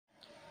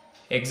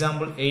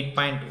Example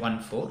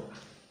 8.14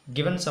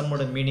 given sum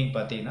ஓட meaning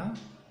பார்த்தீங்கன்னா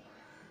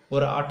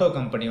ஒரு ஆட்டோ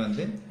கம்பெனி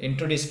வந்து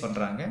இன்ட்ரோடியூஸ்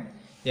பண்ணுறாங்க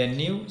a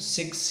new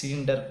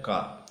 6-cylinder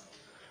car.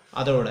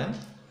 அதோட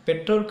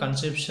பெட்ரோல்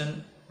கன்சப்ஷன்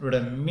ஓட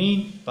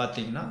மீன்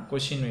பார்த்தீங்கன்னா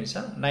கொஸ்டின்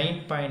வைஸாக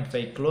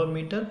 9.5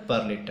 கிலோமீட்டர்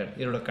பர் லிட்டர்.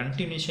 இதோட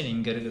கண்டினியூஷன்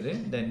இங்கே இருக்குது.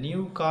 the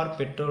new car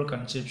petrol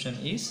consumption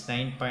is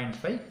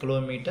 9.5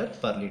 kilometre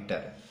per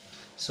litre.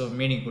 So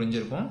meaning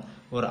புரிஞ்சிருக்கும்.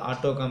 ஒரு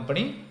ஆட்டோ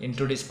கம்பெனி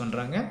இன்ட்ரோடியூஸ்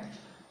பண்ணுறாங்க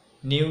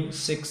நியூ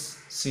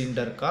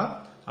 6-cylinder கார்.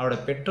 அதோட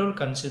பெட்ரோல்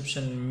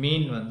கன்சப்ஷன்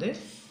மீன் வந்து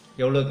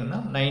எவ்வளோக்குன்னா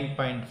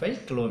 9.5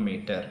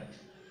 கிலோமீட்டர்.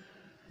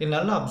 இது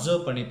நல்லா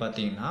அப்சர்வ் பண்ணி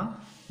பார்த்தீங்கன்னா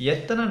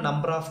எத்தனை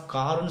நம்பர் ஆஃப்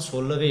கார்னு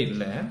சொல்லவே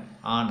இல்லை,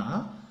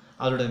 ஆனால்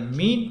அதோட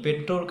மீன்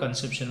பெட்ரோல்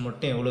கன்சப்ஷன்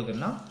மட்டும்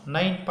எவ்வளோக்குன்னா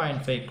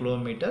 9.5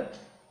 கிலோமீட்டர்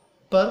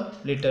பர்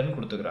லிட்டர்னு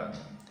கொடுத்துக்கிறாங்க.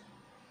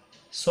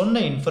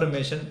 சொன்ன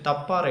இன்ஃபர்மேஷன்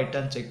தப்பாக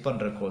ரைட்டான்னு செக்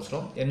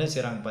பண்ணுறக்கோசரம் என்ன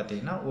செய்கிறாங்க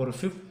பார்த்தீங்கன்னா ஒரு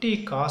 50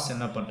 கார்ஸ்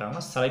என்ன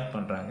பண்ணுறாங்கன்னா செலக்ட்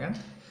பண்ணுறாங்க.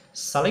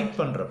 செலக்ட்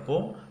பண்ணுறப்போ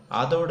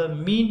அதோட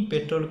மீன்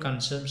பெட்ரோல்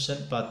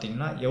கன்சம்ஷன்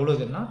பார்த்தீங்கன்னா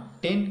எவ்வளோக்குன்னா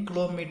 10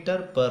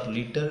 கிலோமீட்டர் பர்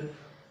லிட்டர்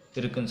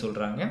இருக்குதுன்னு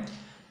சொல்கிறாங்க.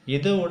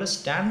 இதோட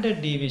ஸ்டாண்டர்ட்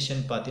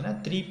டீவியேஷன் பார்த்தீங்கன்னா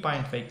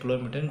 3.5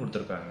 கிலோமீட்டர்னு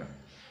கொடுத்துருக்காங்க.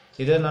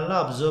 இதை நல்லா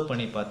அப்சர்வ்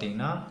பண்ணி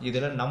பார்த்தீங்கன்னா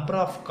இதில் நம்பர்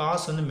ஆஃப்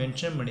கார்ஸ் வந்து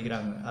மென்ஷன்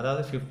பண்ணிக்கிறாங்க.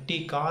 அதாவது 50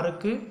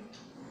 காருக்கு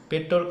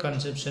பெட்ரோல்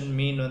கன்சம்ஷன்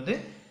மீன் வந்து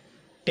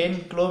 10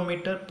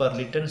 கிலோமீட்டர் பர்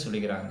லிட்டர்னு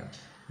சொல்லிக்கிறாங்க.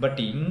 பட்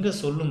இங்கே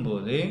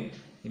சொல்லும்போது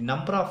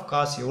நம்பர் ஆஃப்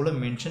கார்ஸ் எவ்வளோ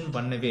மென்ஷன்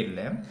பண்ணவே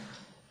இல்லை.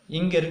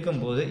 இங்கே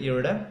இருக்கும்போது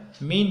இதோட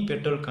மீன்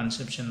பெட்ரோல்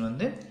கன்சப்ஷன்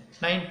வந்து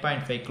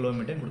 9.5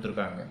 கிலோமீட்டர்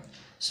கொடுத்துருக்காங்க.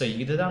 ஸோ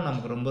இதுதான்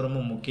நமக்கு ரொம்ப ரொம்ப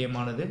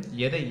முக்கியமானது.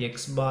 எதை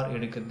எக்ஸ் பார்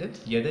எடுக்கிறது,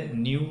 எதை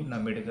நியூ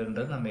நம்ம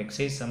எடுக்கிறதுன்றது நம்ம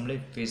எக்ஸசைஸ்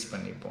சம்மில் ஃபேஸ்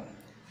பண்ணிப்போம்.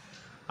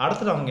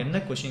 அடுத்தது அவங்க என்ன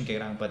கொஷின்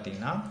கேட்குறாங்க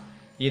பார்த்தீங்கன்னா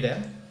இதை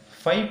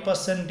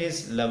 5%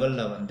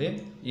 லெவலில் வந்து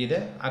இதை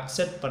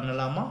அக்செப்ட்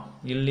பண்ணலாமா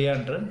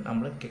இல்லையான்ற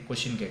நம்மளுக்கு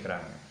கொஷின்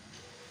கேட்குறாங்க.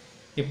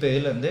 இப்போ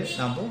இதிலேருந்து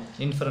நம்ம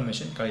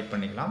இன்ஃபர்மேஷன் கலெக்ட்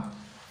பண்ணிக்கலாம்.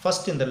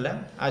 ஃபஸ்ட் இதில்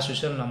ஆஸ்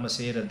யூஷுவல் நம்ம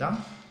செய்கிறது தான்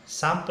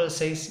sample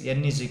size n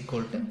is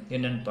equal to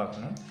என்னன்னு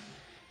பார்க்கணும்.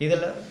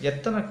 இதில்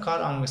எத்தனை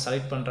கார் அவங்க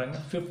செலக்ட் பண்ணுறாங்க,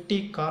 50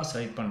 கார்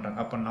செலக்ட் பண்ணுறாங்க.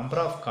 அப்போ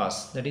number of cars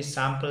that is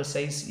sample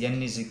size n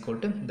is equal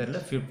to இதில்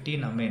 50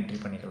 நம்ம என்ட்ரி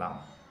பண்ணிக்கலாம்.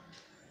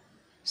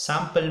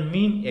 சாம்பிள்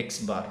மீன்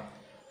எக்ஸ் பார்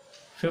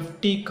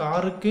 50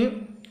 காருக்கு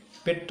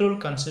பெட்ரோல்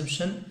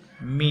கன்சப்ஷன்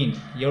மீன்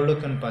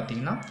எவ்வளோக்குன்னு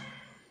பார்த்தீங்கன்னா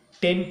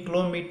 10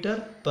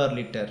 கிலோமீட்டர் பர்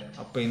லிட்டர்.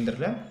 அப்போ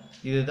இந்த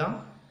இதுதான்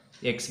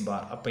எக்ஸ்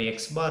பார். அப்போ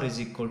X bar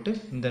is equal to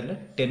இந்த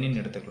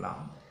 10ன்னு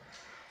எடுத்துக்கலாம்.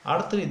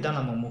 அடுத்தது இதுதான்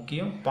நம்ம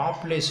முக்கியம்,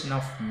 பாப்புலேஷன்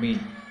ஆஃப்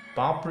மீன்.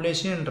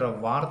 பாப்புலேஷன்ன்ற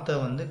வார்த்தை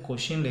வந்து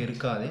கொஷினில்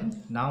இருக்காது,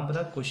 நாம்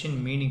தான் கொஷின்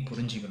மீனிங்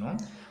புரிஞ்சிக்கணும்.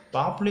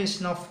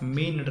 பாப்புலேஷன் ஆஃப்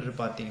மீன்ன்றது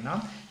பார்த்தீங்கன்னா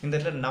இந்த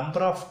இடத்துல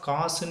நம்பர் ஆஃப்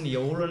காசுன்னு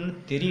எவ்வளோன்னு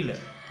தெரியல,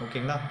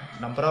 ஓகேங்களா?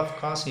 நம்பர் ஆஃப்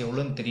காசு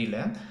எவ்வளோன்னு தெரியல,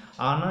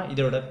 ஆனால்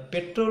இதோட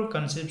பெட்ரோல்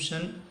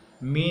கன்சப்ஷன்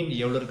மீன்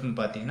எவ்வளோ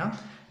இருக்குன்னு பார்த்தீங்கன்னா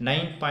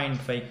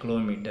 9.5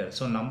 கிலோமீட்டர்.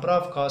 ஸோ நம்பர்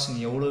ஆஃப்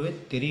காசுன்னு எவ்வளோவே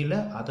தெரியல,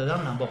 அதை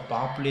தான் நம்ம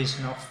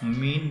பாப்புலேஷன் ஆஃப்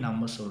மீன்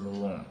நம்ம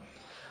சொல்லுவோம்.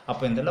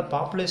 அப்போ இந்த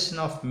பாப்புலேஷன்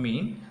ஆஃப்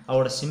மீன்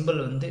அவரோட சிம்பிள்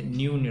வந்து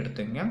நியூன்னு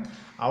எடுத்துங்க.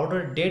 அவரோட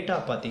டேட்டா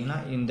பார்த்தீங்கன்னா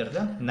இந்த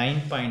இடத்துல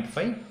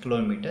 9.5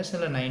 கிலோமீட்டர்ஸ்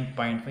இல்லை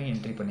 9.5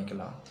 என்ட்ரி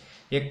பண்ணிக்கலாம்.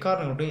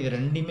 எக்காரணம் மட்டும் இது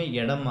ரெண்டுமே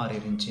இடம் மாறி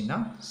இருந்துச்சுன்னா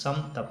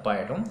சம்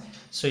தப்பாயிடும்.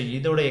 ஸோ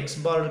இதோட எக்ஸ்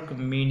பாருக்கு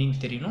மீனிங்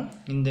தெரியணும்,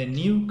 இந்த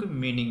நியூக்கு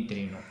மீனிங்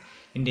தெரியணும்.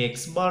 இந்த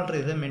எக்ஸ் பார்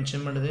இதை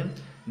மென்ஷன் பண்ணுது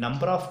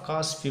நம்பர் ஆஃப்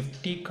கார்ஸ்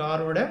 50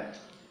 காரோட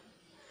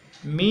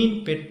மீன்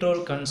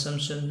பெட்ரோல்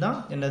கன்சம்ஷன் தான்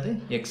என்னது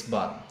எக்ஸ்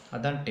பார்,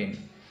 அதான் 10.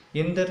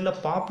 இந்த இடத்துல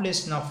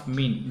population of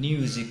mean new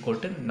is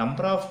equal to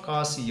number of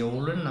cars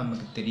எவ்வளோன்னு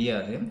நமக்கு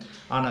தெரியாது,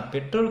 ஆனால்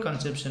பெட்ரோல்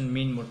கன்சப்ஷன்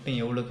மீன் மட்டும்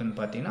எவ்வளோக்குன்னு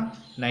பார்த்தீங்கன்னா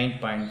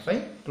 9.5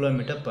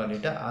 கிலோமீட்டர் பர்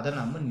லிட்டர். அதை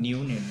நம்ம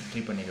நியூன்னு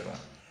என்ட்ரி பண்ணிக்கிறோம்.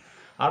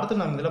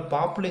 அடுத்து நம்ம இதில்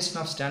population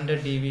of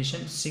standard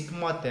deviation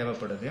sigma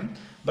தேவைப்படுது.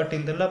 பட்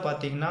இதில்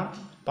பார்த்தீங்கன்னா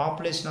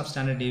பாப்புலேஷன் ஆஃப்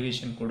ஸ்டாண்டர்ட்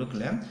டீவியேஷன்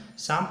கொடுக்கல,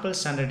 சாம்பிள்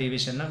ஸ்டாண்டர்ட்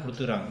டீவியேஷன் தான்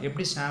கொடுத்துறாங்க.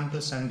 எப்படி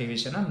sample standard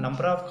டீவியேஷன்னா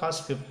number of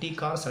cars 50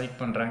 car select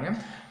பண்ணுறாங்க,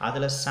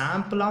 அதில்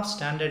sample of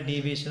standard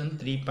deviation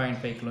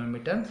 3.5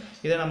 kilometre.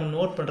 இதை நம்ம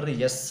நோட் பண்ணுறது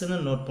எஸ்ன்னு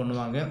நோட்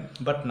பண்ணுவாங்க.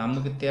 பட்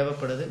நமக்கு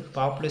தேவைப்படுது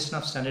population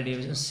of standard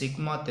deviation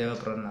sigma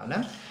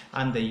தேவைப்படுறதுனால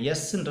அந்த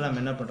எஸ்ன்ற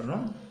நம்ம என்ன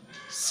பண்ணுறோம்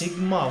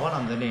சிக்மாவாக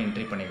நம்ம இதில்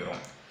என்ட்ரி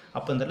பண்ணிக்கிறோம்.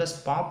 அப்போ இந்த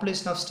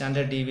பாப்புலேஷன் ஆஃப்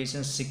ஸ்டாண்டர்ட்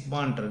டீவியேஷன்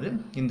சிக்மான்றது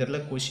இந்த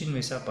இடத்துல கொஷின்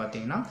வைஸாக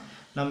பார்த்தீங்கன்னா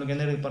நமக்கு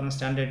எந்த இடத்துக்கு பாருங்கள்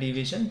ஸ்டாண்டர்ட்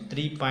டீவியேஷன்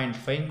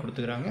 3.5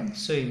 கொடுத்துக்கிறாங்க.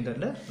 ஸோ இந்த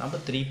இடத்துல நம்ம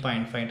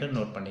 3.5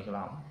 நோட்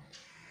பண்ணிக்கலாம்.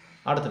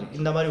 அடுத்தது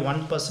இந்த மாதிரி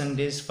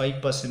 1%,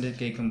 5%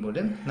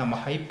 கேட்கும்போது நம்ம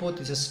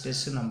ஹைப்போதிசிஸ்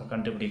டெஸ்ட் நம்ம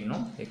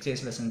கண்டுபிடிக்கணும்.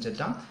 எக்ஸசைஸில்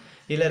செஞ்சுட்டான்.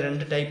 இதில்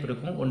 2 டைப்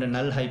இருக்கும், ஒன்று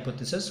நல்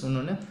ஹைப்போதிசிஸ்,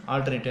 இன்னொன்று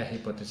ஆல்டர்னேட்டிவ்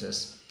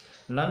ஹைப்போதிசிஸ்.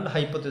 நல்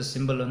ஹைப்போதிசிஸ்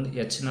சிம்பிள் வந்து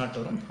H0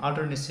 வரும்,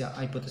 ஆல்டர்னேட்டிவ்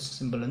ஹைப்போதிசிஸ்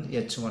சிம்பிள் வந்து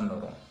H1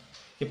 வரும்.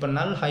 இப்போ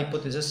நல்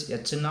hypothesis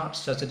H0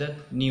 such that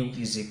new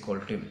is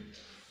equal to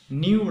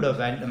நியூவோட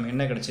value நம்ம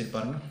என்ன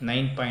கிடச்சிருப்பாருங்க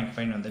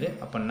 9.5 வந்துடு.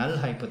 அப்போ நல்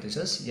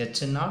hypothesis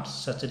H0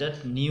 such that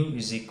new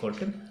is equal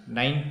to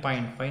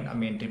 9.5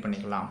 நம்ம என்ட்ரி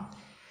பண்ணிக்கலாம்.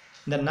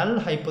 இந்த நல்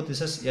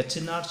hypothesis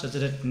H0 such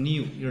that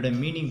new இதோட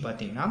மீனிங்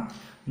பார்த்தீங்கன்னா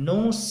no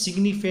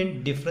significant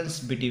difference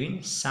between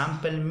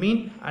sample mean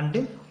and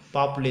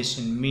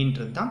population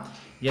meanறது தான்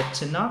h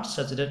not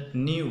such that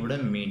new உட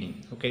meaning.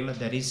 ஓகேங்களா,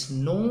 there is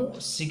no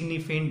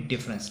significant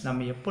difference.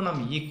 நம்ம எப்போ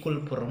நம்ம ஈக்குவல்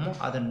போடுறோமோ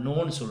அதை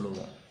நோன்னு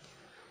சொல்லுவோம்.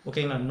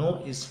 ஓகேங்களா, நோ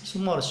இஸ்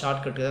சும்மா ஒரு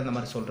ஷார்ட்கட்டு தான் இந்த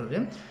மாதிரி சொல்கிறது.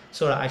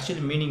 ஸோ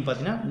ஆக்சுவலி மீனிங்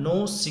பார்த்தீங்கன்னா no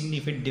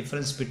significant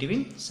difference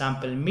between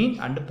sample mean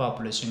and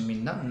population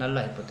மீன் தான் நல்ல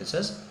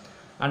ஹைப்போதிசஸ்.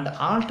 அண்ட்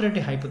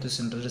ஆல்டர்னேட்டிவ்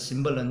ஹைப்போதிசஸ்ன்றது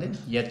சிம்பிள் வந்து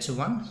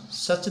h1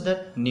 such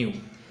that new.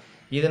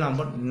 இதை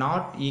நம்ம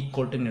நாட்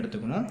ஈக்குவல்ட்டுன்னு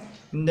எடுத்துக்கணும்.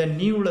 இந்த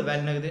நியூவில்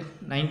வேல்யூ ஆகுது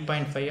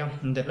 9.5.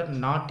 இந்த இடத்துல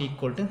நாட்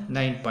ஈக்குவல் டு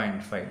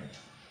 9.5.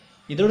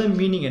 இதோட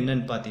மீனிங்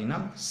என்னன்னு பார்த்தீங்கன்னா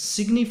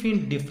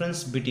significant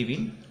difference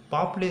between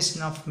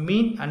population of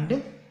mean and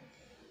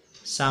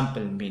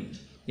sample மீன்.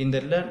 இந்த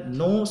இடத்துல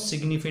நோ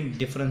சிக்னிஃபிகண்ட்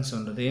டிஃப்ரென்ஸ்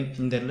சொல்கிறது,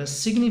 இந்த இடத்துல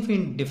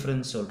சிக்னிஃபிகண்ட்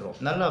டிஃப்ரென்ஸ் சொல்கிறோம்.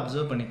 நல்லா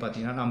அப்சர்வ் பண்ணி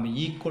பார்த்தீங்கன்னா நம்ம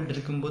ஈக்குவல்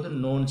இருக்கும்போது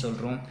நோன்னு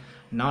சொல்கிறோம்,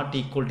 நாட்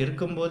ஈக்குவல்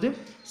இருக்கும்போது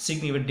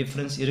சிக்னிஃபிகண்ட்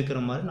டிஃப்ரென்ஸ் இருக்கிற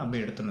மாதிரி நம்ம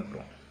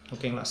எடுத்துனுக்கிறோம்.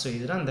 ஓகேங்களா, ஸோ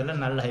இதெல்லாம் இந்த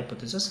நல்ல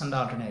ஹைப்போதிசஸ் அண்ட்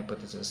ஆல்டர்னேட்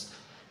ஹைப்போதிசஸ்.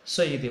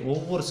 ஸோ இது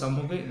ஒவ்வொரு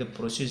சம்முக்கும் இது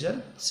ப்ரொசீஜர்.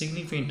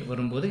 சிக்னிஃபிகண்ட்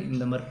வரும்போது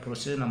இந்த மாதிரி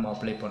ப்ரொசீஜர் நம்ம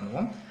அப்ளை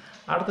பண்ணுவோம்.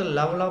 அடுத்த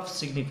லெவல் ஆஃப்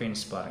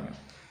சிக்னிஃபிகன்ஸ் பாருங்கள்.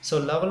 ஸோ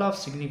லெவல் ஆஃப்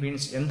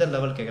சிக்னிஃபிகன்ஸ் எந்த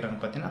லெவல் கேட்குறாங்க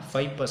பார்த்தீங்கன்னா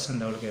 5%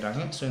 லெவல்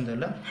கேட்குறாங்க. ஸோ இந்த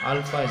இதில்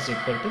ஆல்ஃபா இஸ்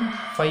ஈக்குவல் டு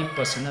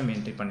 5% நம்ம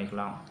என்ட்ரி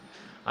பண்ணிக்கலாம்.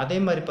 அதே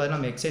மாதிரி பார்த்தீங்கன்னா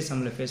நம்ம எக்ஸைஸ்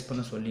சம்மில் ஃபேஸ்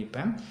பண்ண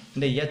சொல்லிப்பேன்.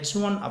 இந்த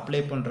h1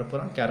 அப்ளை பண்ணுறப்போ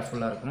தான்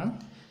கேர்ஃபுல்லாக இருக்கணும்.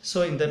 ஸோ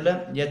இந்த இதில்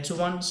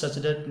h1 such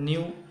that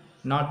new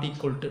not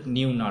equal to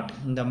new not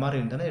இந்த மாதிரி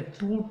இருந்தாலும்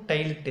 2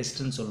 டைல்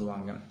டெஸ்ட்டுன்னு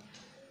சொல்லுவாங்க.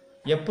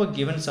 எப்போ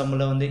கிவன்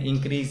சம்மில் வந்து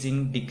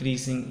இன்க்ரீஸிங்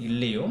டிக்ரீஸிங்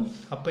இல்லையோ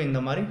அப்போ இந்த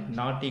மாதிரி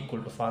நாட்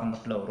ஈக்குவல் டு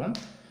ஃபார்மெட்டில் வரும்.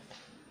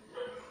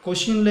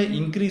 கொஷினில்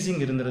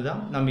இன்க்ரீஸிங் இருந்தது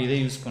தான் நம்ம இதை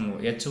யூஸ்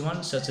பண்ணுவோம். h1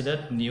 such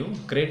that new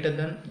greater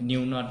than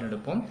new not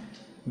எடுப்போம்.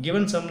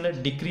 கிவன் சம்மில்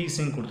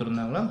decreasing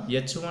கொடுத்துருந்தாங்களா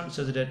h1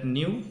 such that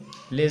new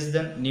less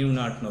than new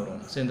notனு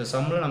வரும். ஸோ இந்த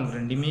சம்மில் நமக்கு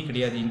ரெண்டுமே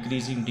கிடையாது,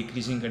 இன்க்ரீஸிங்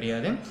டிக்ரீஸிங்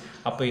கிடையாது.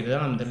 அப்போ இதை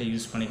தான் நம்ம இதில்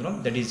யூஸ் பண்ணிக்கிறோம்.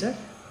 தட் இஸ் அ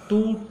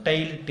 2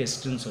 டைல்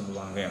டெஸ்ட்டுன்னு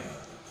சொல்லுவாங்க.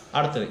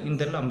 அடுத்தது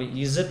இந்த நம்ம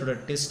இசட்டோட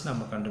டெஸ்ட்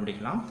நம்ம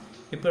கண்டுபிடிக்கலாம்.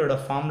 இப்போ இதோட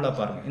ஃபார்முலா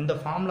பாருங்கள். இந்த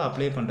ஃபார்முலா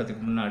அப்ளை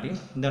பண்ணுறதுக்கு முன்னாடி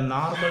இந்த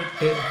நார்மல்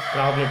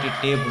ப்ராபபிலிட்டி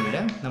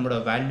டேபிளில் நம்மளோட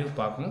வேல்யூ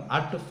பார்க்கணும்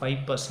அட்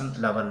 5%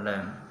 லெவலில்.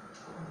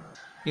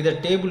 இதை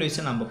டேபிள்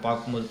வைஸை நம்ம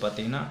பார்க்கும்போது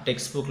பார்த்தீங்கன்னா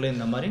டெக்ஸ்ட் புக்கில்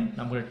இந்த மாதிரி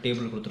நம்மளோட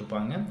டேபிள்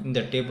கொடுத்துருப்பாங்க. இந்த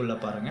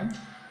டேபிளில் பாருங்கள்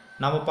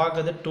நம்ம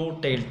பார்க்குறது 2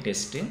 டைல்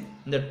டெஸ்ட்டு.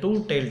 இந்த 2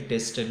 டைல்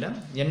டெஸ்ட்டில்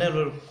என்ன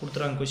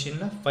கொடுத்துறாங்க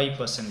கொஷினில்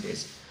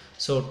 5%.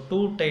 ஸோ 2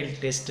 டைல்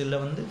டெஸ்ட்டில்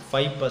வந்து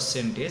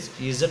 5%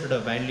 இசட்டோட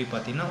வேல்யூ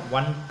பார்த்தீங்கன்னா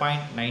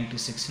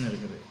 1.96ன்னு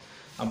இருக்குது.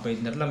 அப்போ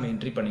இந்த இடத்துல நம்ம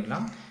என்ட்ரி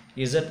பண்ணிக்கலாம்.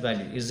 Z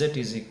value Z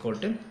is equal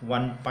to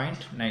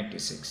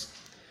 1.96.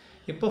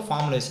 இப்போ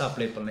ஃபார்முலாஸாக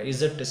அப்ளை பண்ணலாம்.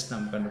 இசட் டெஸ்ட்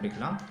நம்ம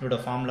கண்டுபிடிக்கலாம். இதோட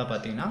ஃபார்முலா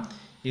பார்த்தீங்கன்னா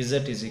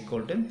Z is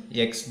equal to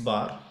X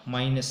bar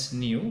minus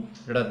new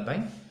divide pi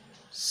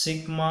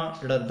sigma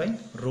divide by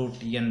root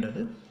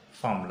என்றது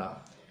ஃபார்முலா.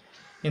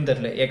 இந்த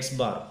இடத்துல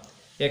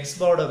எக்ஸ்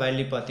பாரோட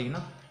வேல்யூ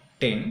பார்த்தீங்கன்னா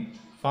 10,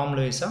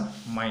 ஃபார்முலா வைஸாக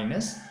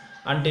மைனஸ்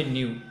அண்டு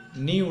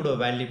நியூவோட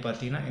வேல்யூ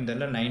பார்த்தீங்கன்னா இந்த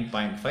இடத்துல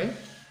 9.5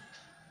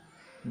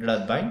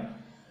 டிவைட் பை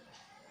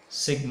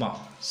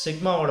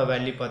சிக்மாவோட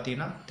வேல்யூ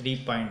பார்த்தீங்கன்னா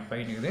 3.5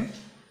 இருக்குது,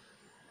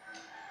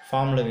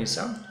 ஃபார்முலா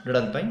வைஸாக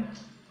டிவைட் பை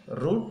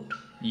ரூட்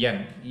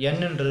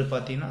என்னன்றது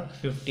பார்த்தீங்கன்னா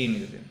 15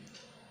 இருக்குது.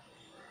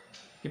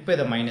 இப்போ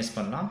இதை மைனஸ்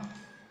பண்ணலாம்.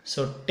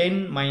 ஸோ 10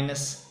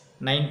 மைனஸ்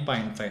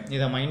 9.5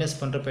 இதை மைனஸ்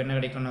பண்ணுறப்போ என்ன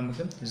கிடைக்கும்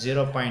நமக்கு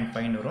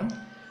 0.5 வரும்.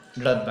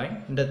 டிவைட் பை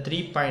இந்த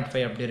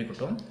 3.5 அப்படி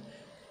இருக்கட்டும்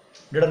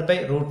டிவைட் பை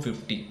ரூட்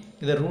 50.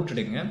 இதை ரூட்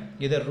எடுங்க.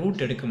 இதை ரூட்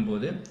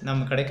எடுக்கும்போது நம்ம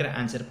கிடைக்கிற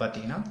ஆன்சர்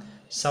பார்த்தீங்கன்னா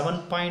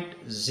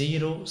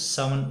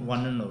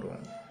 7.071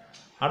 வரும்.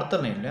 அடுத்த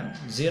லைனில்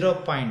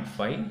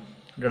 0.5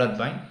 டிவைட்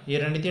பை இது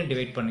ரெண்டுத்தையும்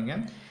டிவைட்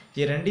பண்ணுங்கள்.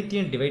 இது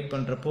ரெண்டுத்தையும் டிவைட்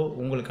பண்ணுறப்போ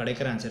உங்களுக்கு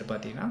கிடைக்கிற ஆன்சர்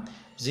பார்த்தீங்கன்னா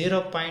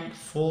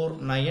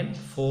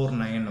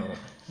 0.4949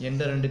 வரும்.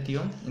 எந்த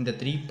ரெண்டுத்தையும் இந்த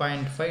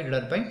 3.5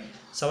 டிவைட் பை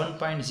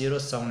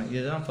 7.07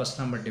 இதுதான்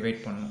ஃபஸ்ட் நம்ம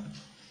டிவைட் பண்ணணும்.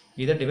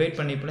 இதை டிவைட்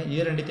பண்ணிப்போல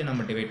இது ரெண்டுத்தையும்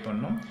நம்ம டிவைட்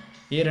பண்ணணும்.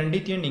 இது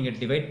ரெண்டுத்தையும் நீங்கள்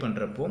டிவைட்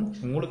பண்ணுறப்போ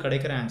உங்களுக்கு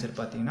கிடைக்கிற ஆன்சர்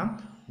பார்த்தீங்கன்னா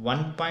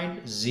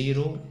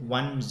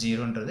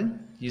 1.010ன்றது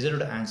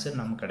இதோட ஆன்சர்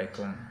நமக்கு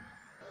கிடைக்கும்.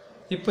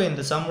 இப்போ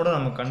இந்த சம்மோட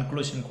நம்ம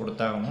கன்க்ளூஷன்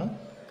கொடுத்தாகணும்.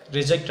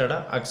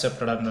 ரிஜெக்டடாக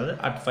அக்செப்டடான்றது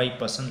அட்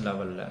 5%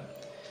 லெவலில்.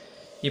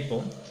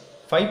 இப்போது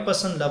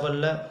 5%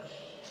 லெவலில்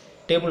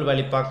டேபிள்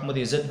வேல்யூ பார்க்கும்போது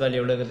இசட் வேல்யூ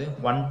எவ்வளோ இருக்குது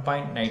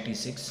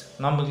 1.96.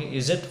 நமக்கு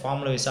இசட்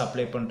ஃபார்முலா வைஸாக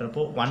அப்ளை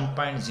பண்ணுறப்போ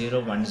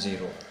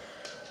 1.010.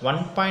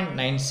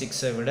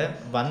 1.96 விட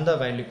வந்த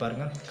வேல்யூ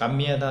பாருங்கள்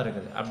கம்மியாக தான்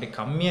இருக்குது. அப்படி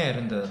கம்மியாக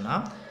இருந்ததுன்னா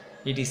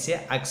இட் இஸ் ஏ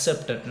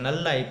அக்செப்டட்,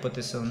 நல்ல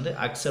ஹைப்போதிசிஸ் வந்து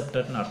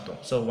அக்செப்டட்னு அர்த்தம்.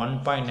 ஸோ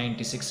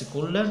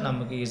 1.96க்குள்ளே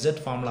நமக்கு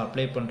இசட் ஃபார்முலா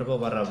அப்ளை பண்ணுறப்போ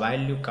வர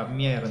வேல்யூ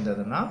கம்மியாக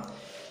இருந்ததுன்னா,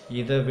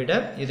 இதை விட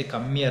இது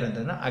கம்மியாக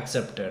இருந்ததுன்னா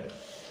அக்செப்டட்.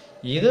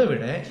 இதை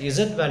விட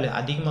இசட் வேல்யூ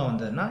அதிகமாக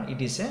வந்ததுன்னா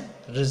இட் இஸ் ஏ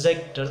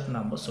ரிஜெக்டட்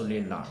நம்ம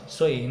சொல்லிடலாம்.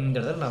 ஸோ இந்த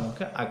இடத்துல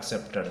நமக்கு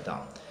அக்செப்டட்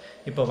தான்.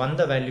 இப்போ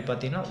வந்த வேல்யூ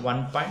பார்த்தீங்கன்னா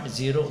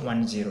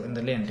 1.010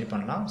 இதில் என்ட்ரி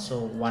பண்ணலாம். So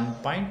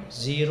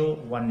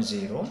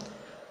 1.010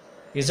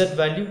 Z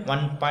value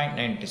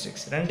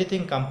 1.96.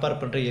 ரெண்டுத்தையும் கம்பேர்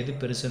பண்ணுற எது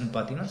பெருசுன்னு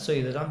பார்த்தீங்கன்னா ஸோ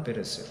இதுதான்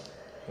பெருசு.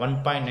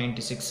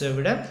 1.96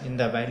 விட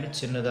இந்த வேல்யூ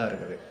சின்னதாக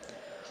இருக்குது.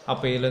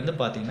 அப்போ இதுலேருந்து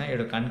பார்த்தீங்கன்னா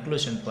என்னோட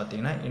கன்க்ளூஷன்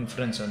பார்த்தீங்கன்னா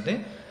இன்ஃபரன்ஸ் வந்து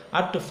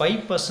அட்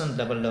 5%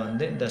 லெவலில்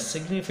வந்து இந்த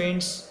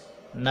significance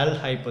null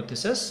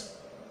hypothesis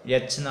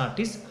H0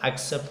 is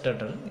accepted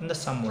இந்த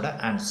சம்மோட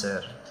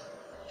ஆன்சர்.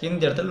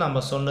 இந்த இடத்துல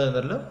நம்ம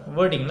சொன்னதில்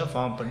வேர்டிங்கில்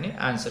ஃபார்ம் பண்ணி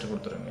ஆன்சர்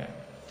கொடுத்துருங்க.